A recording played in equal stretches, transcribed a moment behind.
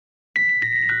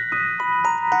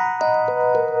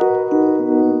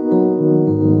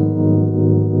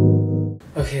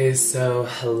Okay, so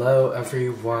hello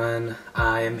everyone.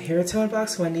 I am here to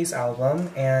unbox Wendy's album,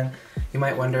 and you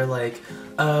might wonder like,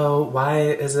 oh, why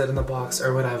is it in the box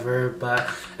or whatever, but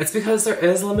it's because there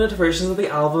is limited versions of the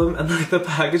album and like the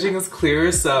packaging is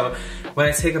clear, so when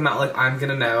I take them out, like I'm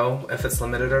gonna know if it's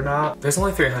limited or not. There's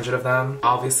only 300 of them.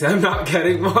 Obviously I'm not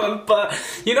getting one, but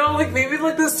you know, like maybe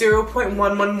like the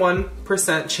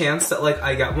 0.111% chance that like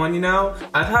I get one, you know?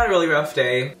 I've had a really rough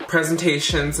day,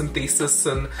 presentations and thesis,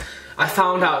 and I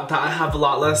found out that I have a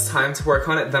lot less time to work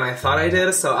on it than I thought I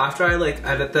did, so after I like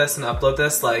edit this and upload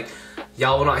this, like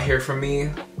y'all will not hear from me.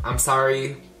 I'm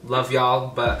sorry, love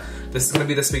y'all, but this is gonna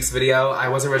be this week's video. I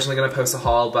was originally gonna post a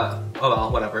haul, but oh well,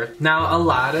 whatever. Now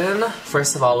Aladdin,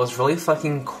 first of all, was really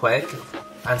fucking quick,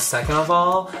 and second of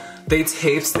all, they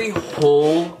taped the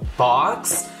whole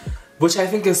box, which I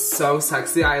think is so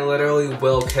sexy. I literally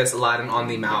will kiss Aladdin on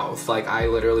the mouth, like I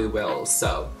literally will,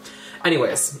 so.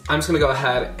 Anyways, I'm just gonna go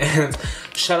ahead and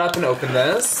shut up and open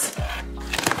this.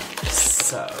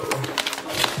 So,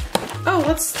 oh,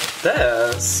 what's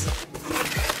this?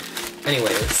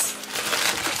 Anyways,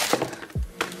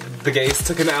 the gays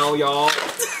took an L, y'all.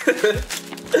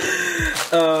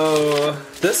 Oh,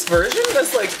 this version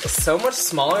is like so much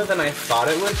smaller than I thought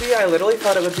it would be. I literally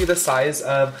thought it would be the size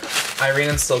of Irene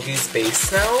and Silky's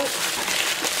base note.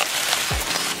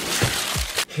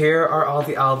 Here are all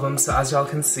the albums, so as y'all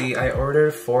can see, I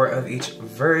ordered 4 of each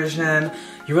version.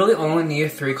 You really only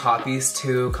need 3 copies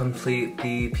to complete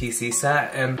the PC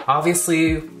set, and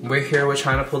obviously we're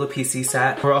trying to pull the PC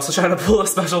set. We're also trying to pull a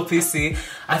special PC.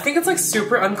 I think it's like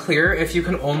super unclear if you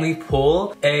can only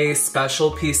pull a special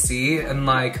PC in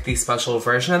like the special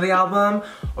version of the album,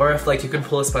 or if like you can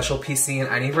pull a special PC in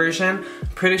any version.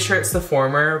 Pretty sure it's the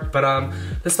former, but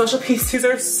the special PCs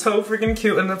are so freaking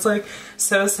cute, and it's like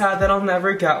so sad that I'll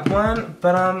never get one,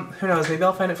 but who knows, maybe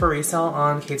I'll find it for resale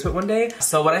on K-Twit one day.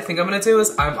 So what I think I'm gonna do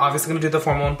is I'm obviously gonna do the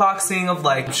formal unboxing of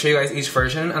like, show you guys each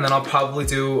version, and then I'll probably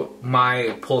do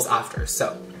my pulls after,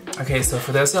 so. Okay, so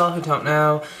for those of y'all who don't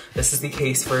know, this is the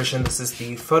case version, this is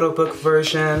the photobook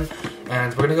version,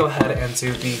 and we're gonna go ahead and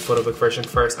do the photobook version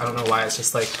first. I don't know why, it's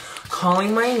just like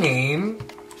calling my name.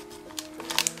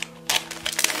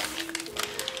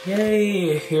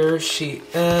 Yay, here she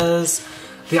is.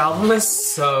 The album is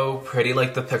so pretty,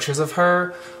 like the pictures of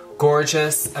her,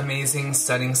 gorgeous, amazing,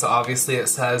 stunning. So obviously it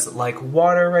says like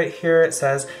water right here. It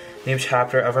says new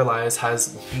chapter of our lives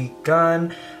has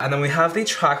begun. And then we have the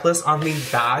track list on the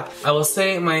back. I will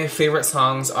say my favorite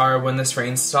songs are When This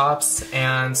Rain Stops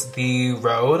and The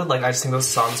Road. Like I just think those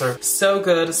songs are so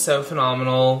good, so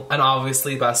phenomenal. And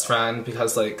obviously Best Friend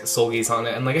because like Solgi's on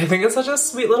it. And like I think it's such a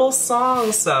sweet little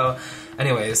song. So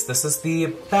anyways, this is the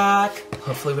back.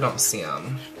 Hopefully we don't see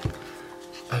them.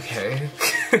 Okay.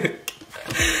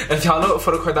 If y'all know what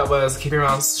photo card that was, keep your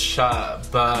mouths shut.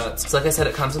 But, so like I said,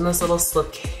 it comes in this little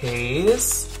slip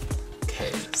case.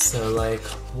 Okay, so like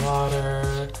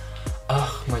water.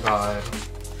 Oh my god.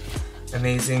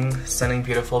 Amazing, stunning,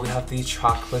 beautiful. We have the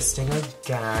track listing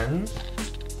again.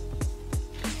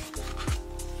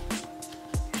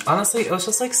 Honestly, it was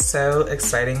just like so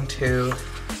exciting to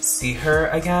see her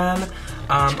again.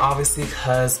 Obviously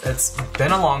because it's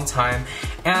been a long time,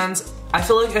 and I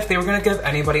feel like if they were gonna give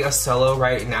anybody a solo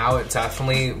right now, it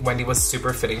definitely, Wendy was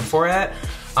super fitting for it.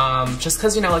 Just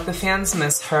cause you know, like the fans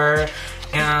miss her,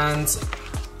 and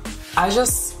I'm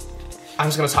just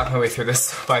gonna talk my way through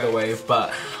this by the way,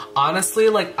 but honestly,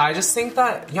 like I just think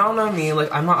that, y'all know me,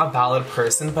 like I'm not a ballad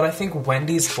person, but I think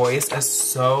Wendy's voice is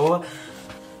so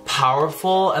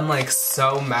powerful and like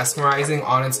so mesmerizing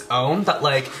on its own that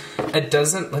like it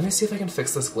doesn't, let me see if I can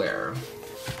fix this glare.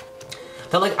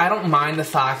 That like I don't mind the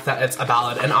fact that it's a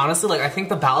ballad, and honestly like I think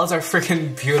the ballads are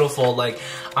freaking beautiful. Like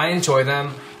I enjoy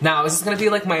them. Now is this gonna be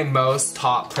like my most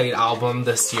top played album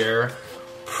this year?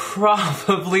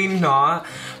 Probably not,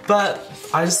 but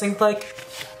I just think like,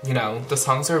 you know, the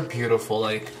songs are beautiful.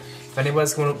 Like if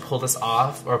anybody's gonna pull this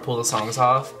off or pull the songs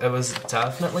off, it was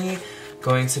definitely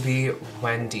going to be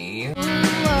Wendy.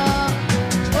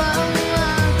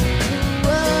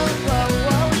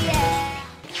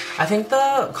 I think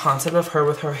the concept of her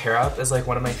with her hair up is like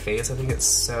one of my faves. I think it's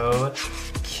so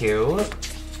cute.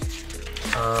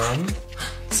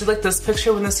 So like this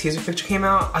picture, when this teaser picture came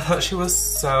out, I thought she was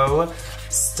so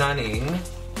stunning.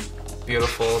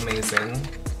 Beautiful, amazing.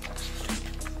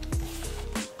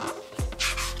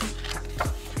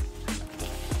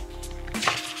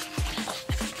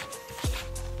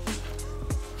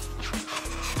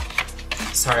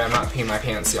 Sorry, I'm not peeing my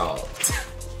pants, y'all.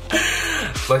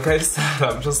 Like I said,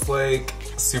 I'm just like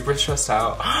super stressed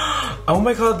out. Oh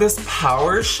my god, this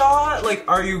power shot? Like,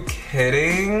 are you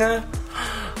kidding?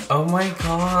 Oh my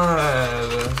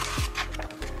god.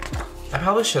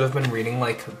 probably should have been reading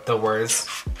like the words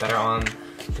that are on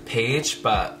the page,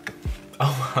 but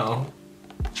oh well.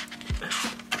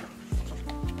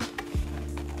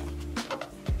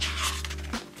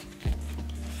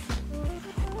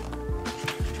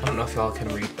 I don't know if y'all can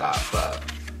read that, but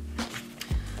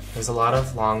there's a lot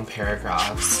of long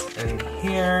paragraphs in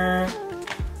here.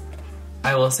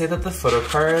 I will say that the photo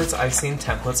cards, I've seen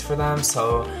templates for them,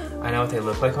 so I know what they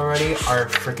look like already, are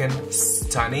freaking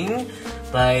stunning.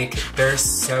 Like, they're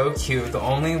so cute. The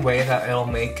only way that it'll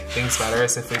make things better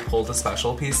is if we pulled a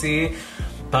special PC,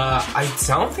 but I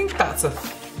don't think that's a...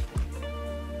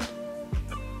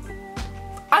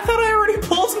 I thought I already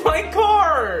pulled my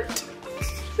card!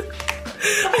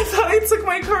 I thought I took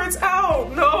my cards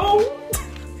out, no?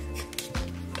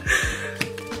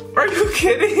 Are you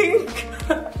kidding?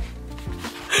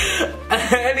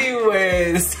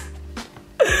 Anyways.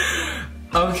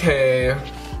 Okay.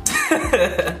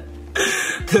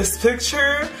 This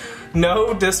picture,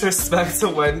 no disrespect to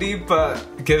Wendy,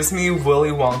 but gives me Willy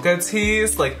Wonka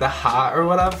tease, like the hat or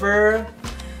whatever.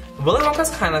 Willy Wonka's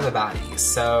kind of a baddie,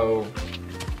 so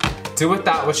do with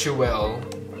that what you will.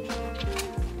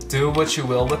 Do what you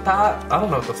will with that. I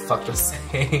don't know what the fuck this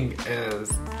saying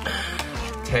is.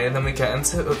 Okay, then we get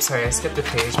into, oops, sorry, I skipped a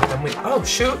page, but then we, oh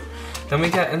shoot! Then we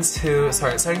get into,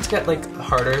 sorry, it's starting to get like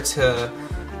harder to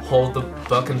hold the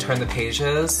book and turn the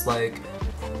pages, like,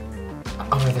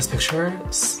 oh no, this picture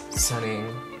is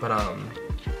stunning, but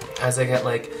as I get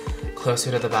like closer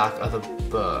to the back of the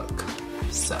book,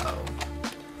 so.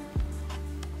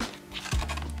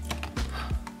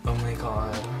 Oh my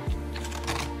god.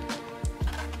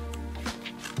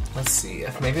 Let's see,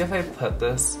 maybe if I put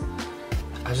this,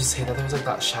 I just hate that there's like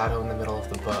that shadow in the middle of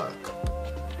the book.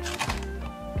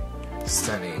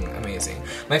 Stunning, amazing.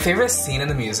 My favorite scene in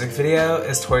the music video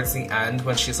is towards the end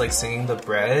when she's like singing the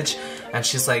bridge and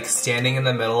she's like standing in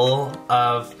the middle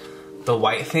of the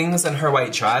white things in her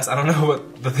white dress. I don't know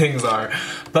what the things are,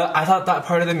 but I thought that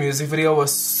part of the music video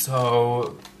was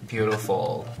so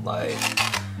beautiful. Like,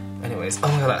 anyways, oh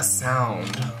my god, that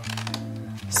sound.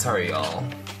 Sorry, y'all.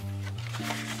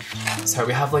 Sorry,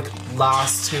 we have like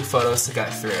last two photos to get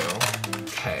through.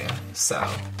 Okay, so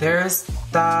there's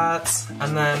that,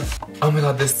 and then, oh my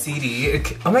god, this CD.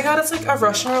 Oh my god, it's like a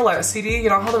Russian roulette CD. You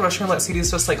know how the Russian roulette CD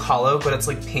is just like hollow, but it's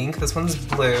like pink? This one's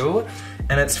blue,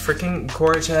 and it's freaking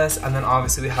gorgeous. And then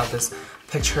obviously we have this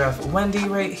picture of Wendy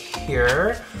right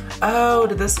here. Oh,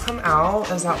 did this come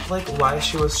out? Is that like why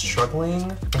she was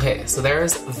struggling? Okay, so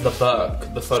there's the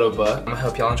book, the photo book. I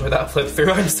hope y'all enjoyed that flip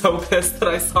through. I'm so pissed that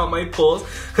I saw my pulls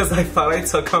because I thought I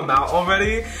took them out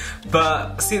already.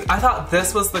 But see, I thought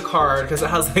this was the card because it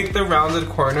has like the rounded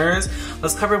corners.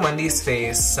 Let's cover Wendy's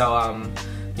face so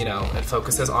you know, it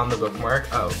focuses on the bookmark.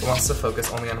 Oh, it wants to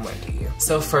focus only on Wendy.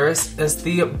 So first is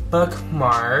the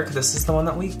bookmark. This is the one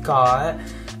that we got.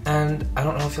 And I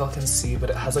don't know if y'all can see, but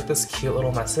it has like this cute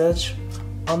little message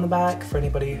on the back for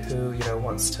anybody who, you know,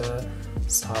 wants to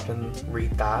stop and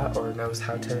read that or knows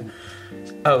how to.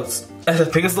 Oh, I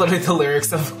think it's literally the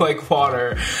lyrics of like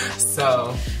water.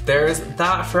 So there's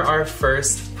that for our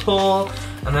first pull.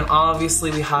 And then obviously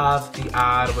we have the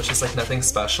ad, which is like nothing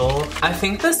special. I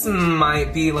think this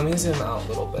might be, let me zoom out a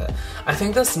little bit. I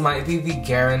think this might be the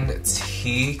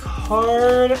guarantee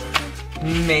card.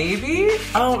 Maybe?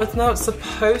 Oh, it's a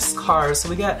postcard, so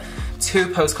we get two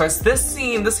postcards. This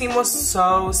scene was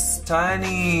so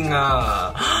stunning.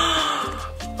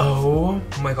 Oh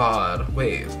my god,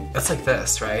 wait, it's like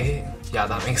this, right? Yeah,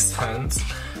 that makes sense.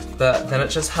 But then it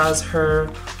just has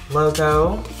her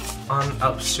logo on,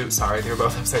 oh shoot, sorry, they were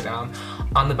both upside down.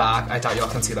 On the back, I doubt y'all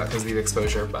can see that because of the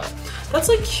exposure, but that's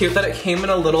like cute that it came in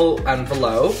a little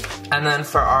envelope. And then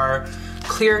for our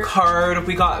clear card,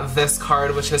 we got this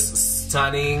card, which is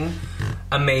stunning,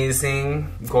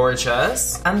 amazing,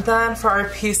 gorgeous. And then for our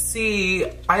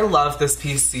PC, I love this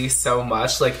PC so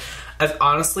much. Like, it's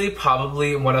honestly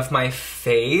probably one of my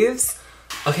faves.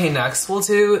 Okay, next we'll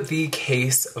do the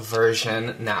case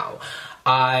version now.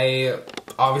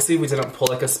 Obviously we didn't pull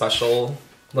like a special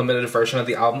limited version of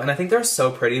the album, and I think they're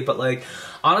so pretty, but like,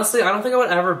 honestly, I don't think I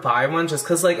would ever buy one just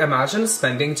cause like, imagine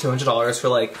spending $200 for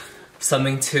like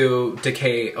something to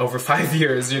decay over 5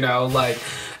 years, you know? Like,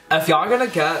 if y'all are gonna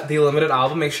get the limited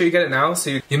album, make sure you get it now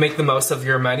so you make the most of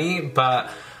your money,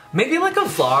 but maybe like a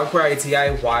vlog where I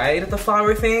DIY'd the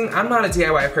flower thing. I'm not a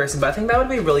DIY person, but I think that would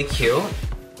be really cute,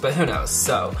 but who knows?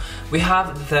 So, we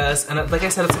have this, and like I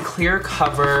said, it's a clear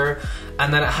cover,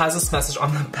 and then it has this message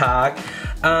on the back.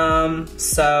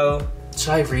 So,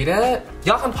 Should I read it?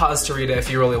 Y'all can pause to read it if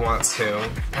you really want to.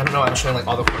 I don't know, I'm showing like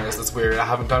all the corners, it's weird. I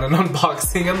haven't done an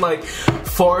unboxing in like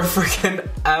 4 freaking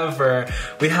ever.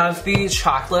 We have the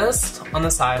track list on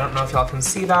the side. I don't know if y'all can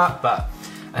see that, but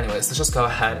anyways, let's just go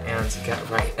ahead and get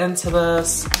right into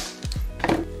this.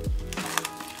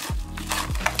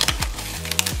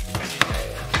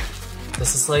 Okay.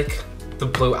 This is like the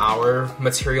Blue Hour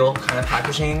material kind of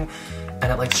packaging,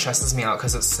 and it like stresses me out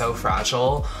because it's so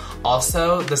fragile.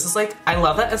 Also, this is like, I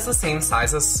love that it's the same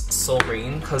size as Soul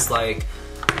Green because like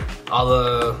all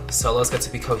the solos get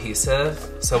to be cohesive.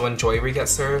 So when Joy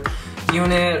gets her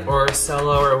unit or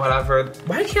solo or whatever,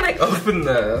 why can't I open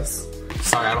this?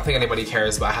 Sorry, I don't think anybody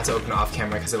cares, but I had to open it off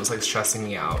camera because it was like stressing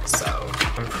me out. So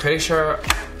I'm pretty sure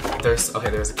there's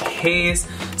a case.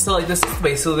 So like this is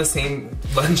basically the same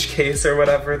lunch case or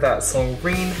whatever that Soul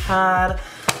Green had.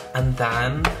 And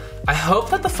then I hope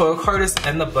that the photo card is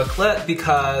in the booklet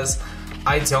because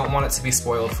I don't want it to be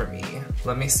spoiled for me.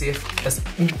 Let me see if it's,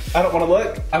 I don't want to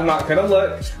look. I'm not gonna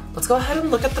look. Let's go ahead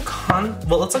and look at the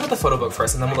well, let's look at the photo book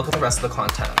first and then we'll look at the rest of the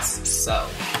contents.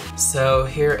 So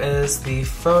here is the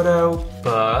photo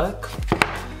book.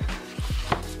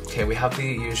 Okay, we have the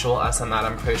usual S and that.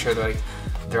 I'm pretty sure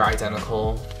they're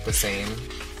identical, the same.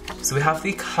 So we have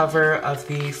the cover of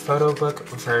the photo book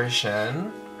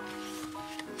version.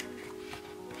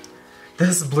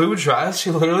 This blue dress,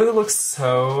 she literally looks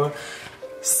so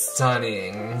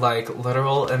stunning, like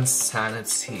literal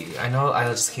insanity. I know I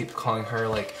just keep calling her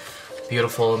like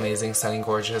beautiful, amazing, stunning,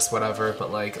 gorgeous, whatever,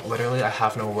 but like literally I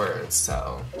have no words,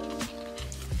 so.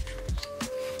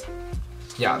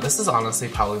 Yeah, this is honestly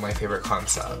probably my favorite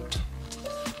concept.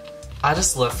 I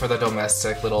just live for the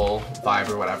domestic little vibe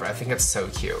or whatever. I think it's so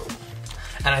cute.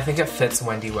 And I think it fits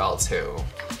Wendy well too.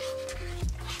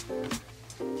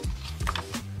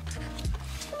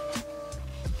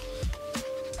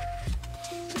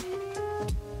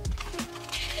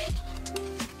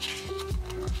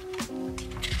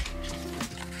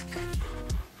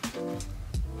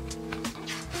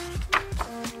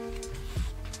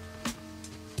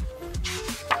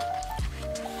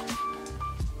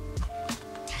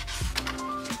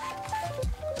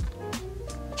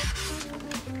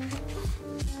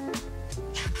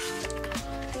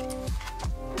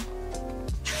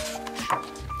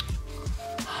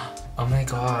 Oh my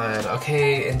god,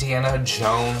 okay, Indiana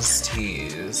Jones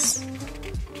tees.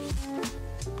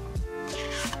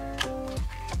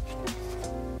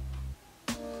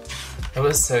 It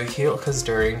was so cute because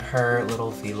during her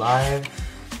little V-Live,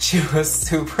 she was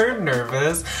super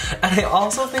nervous. And I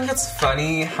also think it's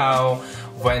funny how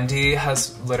Wendy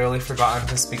has literally forgotten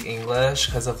to speak English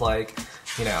because of like,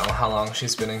 you know, how long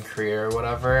she's been in Korea or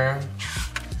whatever.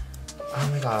 Oh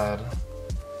my god.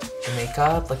 The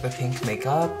makeup, like the pink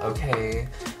makeup, okay.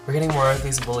 We're getting more of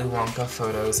these Willy Wonka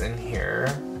photos in here.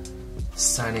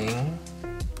 Stunning.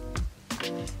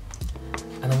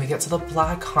 And then we get to the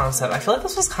black concept. I feel like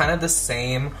this was kind of the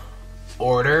same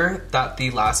order that the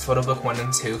last photo book went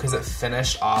into because it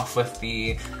finished off with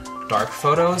the dark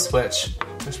photos, which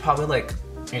there's probably like,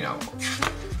 you know,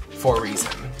 for a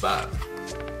reason, but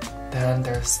then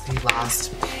there's the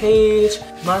last page.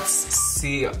 Let's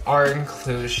see our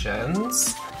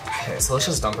inclusions. Okay, so let's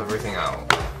just dump everything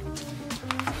out.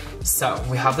 So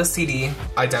we have the CD,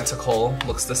 identical,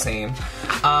 looks the same.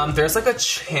 There's like a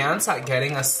chance at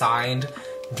getting a signed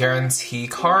guarantee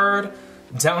card.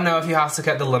 Don't know if you have to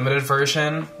get the limited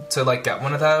version to like get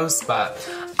one of those, but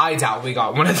I doubt we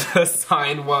got one of the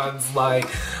signed ones. Like,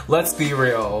 let's be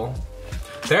real.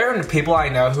 There are people I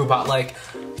know who bought like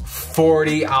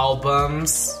 40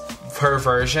 albums per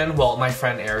version. Well, my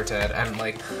friend Air did, and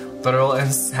like literal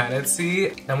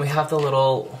insanity. And we have the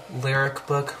little lyric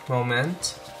book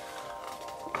moment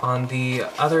on the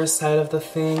other side of the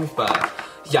thing, but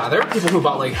yeah, there are people who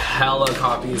bought like hella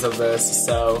copies of this,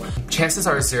 so chances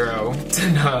are 0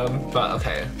 to none, but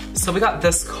okay. So we got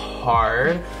this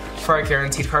card for our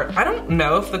guaranteed card. I don't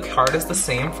know if the card is the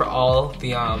same for all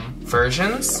the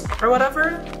versions or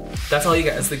whatever. That's all you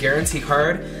get is the guarantee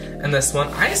card. And this one,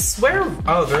 I swear,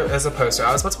 oh, there is a poster.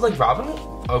 I was about to like Robin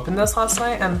opened this last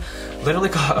night and literally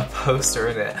got a poster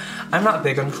in it. I'm not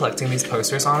big on collecting these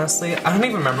posters, honestly. I don't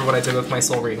even remember what I did with my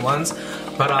Soul Green ones,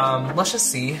 but let's just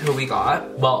see who we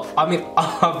got. Well, I mean,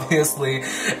 obviously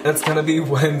it's gonna be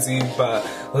Wendy, but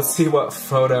let's see what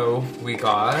photo we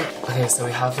got. Okay, so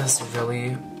we have this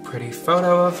really pretty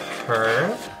photo of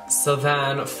her. So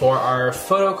then for our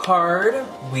photo card,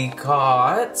 we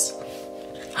got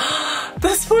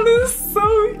this one is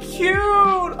so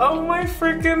cute! Oh my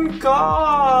freaking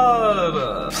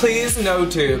god! Please no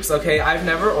dupes, okay? I've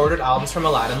never ordered albums from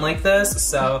Aladdin like this,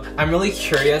 so I'm really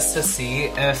curious to see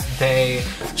if they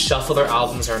shuffle their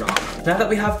albums or not. Now that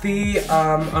we have the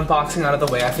unboxing out of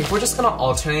the way, I think we're just gonna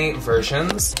alternate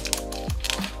versions.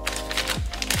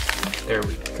 There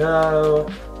we go.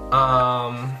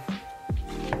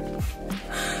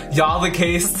 Y'all, the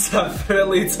case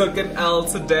definitely took an L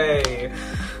today.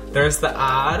 There's the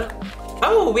ad.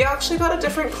 Oh, we actually got a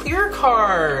different clear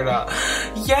card.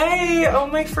 Yay! Oh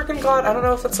my freaking god. I don't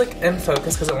know if it's like in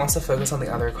focus because it wants to focus on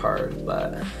the other card,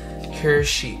 but here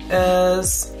she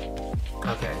is.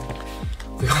 Okay.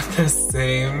 We got the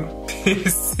same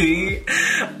PC.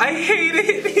 I hate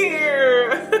it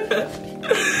here.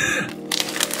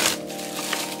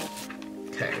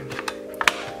 Okay.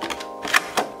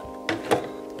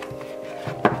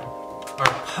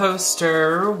 Our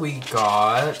poster, we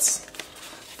got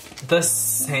the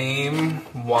same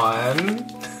one.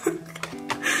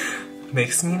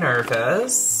 Makes me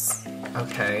nervous.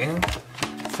 Okay.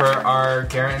 For our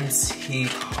guarantee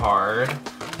card,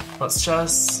 let's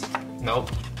just, nope.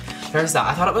 There's that.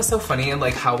 I thought it was so funny and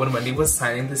like how when Wendy was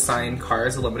signing the signed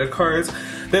cards, the limited cards,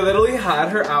 they literally had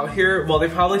her out here, well they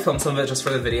probably filmed some of it just for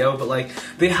the video, but like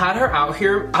they had her out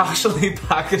here actually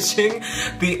packaging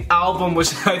the album,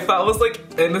 which I thought was like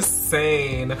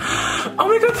insane. Oh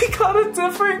my god, we got a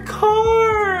different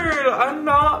card! I'm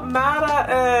not mad at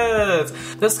it.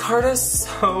 This card is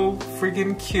so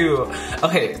freaking cute.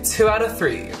 Okay, 2 out of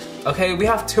 3. Okay, we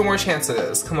have 2 more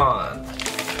chances, come on.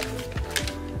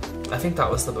 I think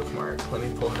that was the bookmark. Let me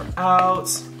pull her out.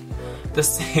 The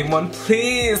same one,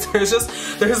 please.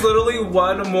 There's literally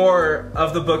 1 more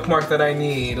of the bookmark that I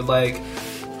need. Like,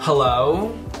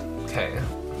 hello? Okay,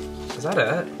 is that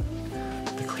it?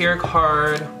 The clear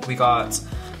card, we got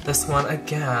this one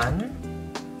again.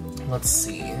 Let's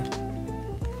see.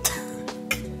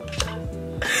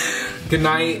 Good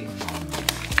night.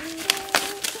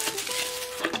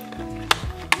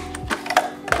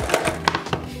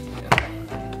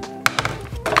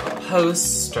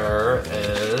 Poster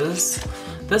is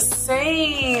the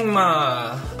same.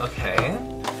 Okay,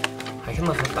 I can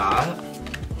live with that.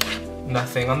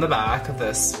 Nothing on the back of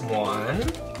this one.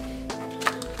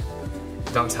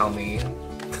 Don't tell me.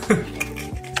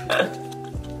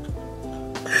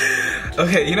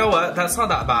 Okay, you know what? That's not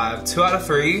that bad. 2 out of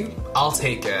 3, I'll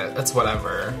take it. It's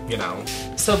whatever, you know.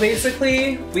 So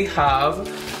basically, we have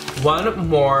 1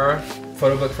 more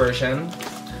photobook version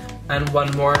and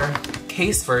 1 more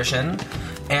case version,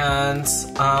 and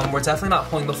we're definitely not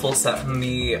pulling the full set from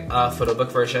the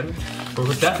photobook version.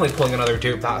 We're definitely pulling another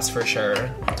dupe, that's for sure,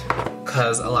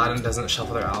 because Aladdin doesn't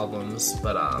shuffle their albums.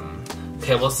 But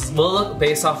okay, we'll look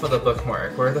based off of the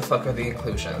bookmark. Where the fuck are the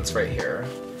inclusions? Right here.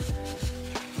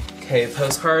 Okay,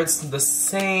 postcards the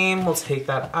same. We'll take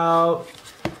that out.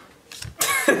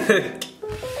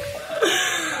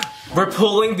 We're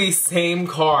pulling the same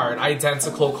card,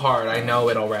 identical card. I know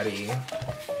it already.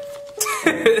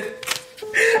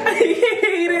 I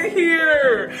hate it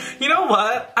here. You know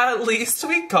what? At least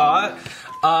we got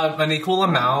an equal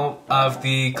amount of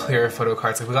the clear photo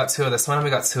cards. Like we got 2 of this one and we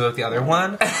got 2 of the other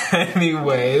one.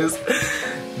 Anyways,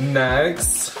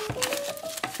 next.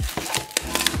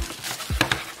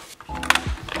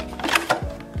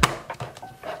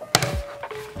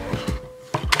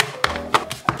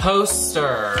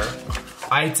 Poster,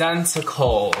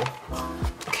 identical,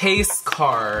 case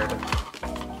card.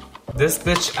 This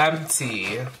bitch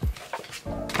empty.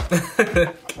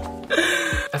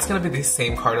 That's gonna be the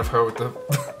same card of her with the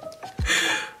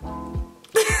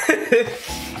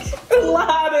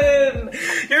Aladdin!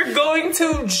 You're going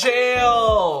to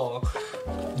jail!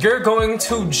 You're going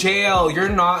to jail! You're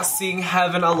not seeing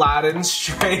heaven, Aladdin,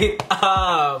 straight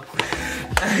up!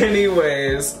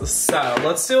 Anyways, so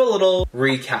let's do a little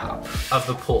recap of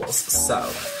the pulls. So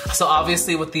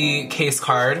obviously with the case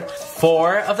card,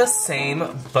 4 of the same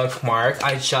bookmark.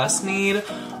 I just need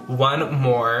 1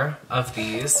 more of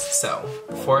these. So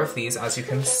 4 of these, as you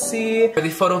can see. For the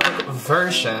photobook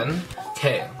version,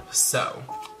 okay, so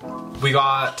we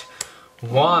got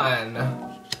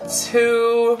 1,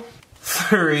 2,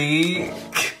 3,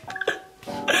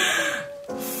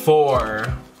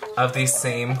 4 of the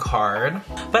same card.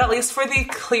 But at least for the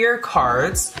clear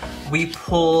cards, we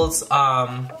pulled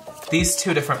these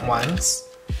 2 different ones.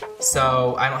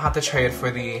 So I don't have to trade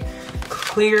for the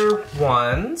clear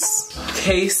ones.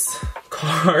 Case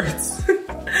cards.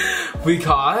 We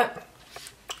got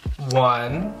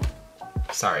 1.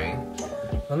 Sorry.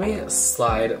 Let me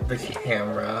slide the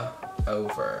camera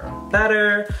over.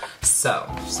 Better. So,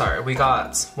 sorry. We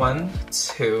got 1,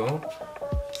 2,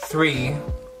 3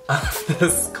 of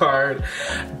this card.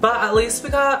 But at least we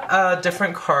got a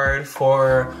different card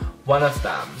for one of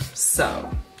them. So,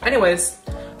 anyways,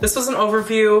 this was an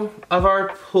overview of our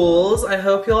pulls. I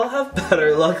hope you all have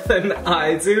better luck than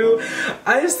I do.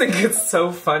 I just think it's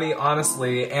so funny,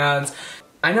 honestly. And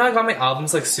I know I got my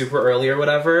albums like super early or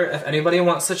whatever. If anybody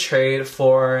wants to trade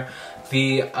for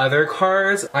the other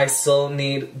cards, I still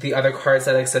need the other cards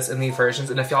that exist in the versions.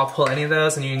 And if y'all pull any of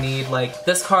those and you need like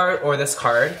this card or this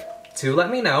card, do let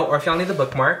me know. Or if y'all need the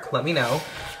bookmark, let me know.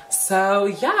 So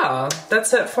yeah,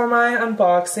 that's it for my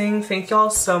unboxing. Thank y'all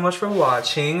so much for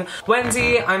watching.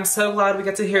 Wendy, I'm so glad we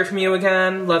get to hear from you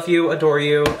again. Love you, adore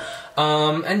you.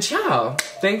 And yeah,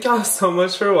 thank y'all so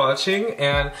much for watching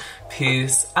and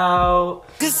peace out.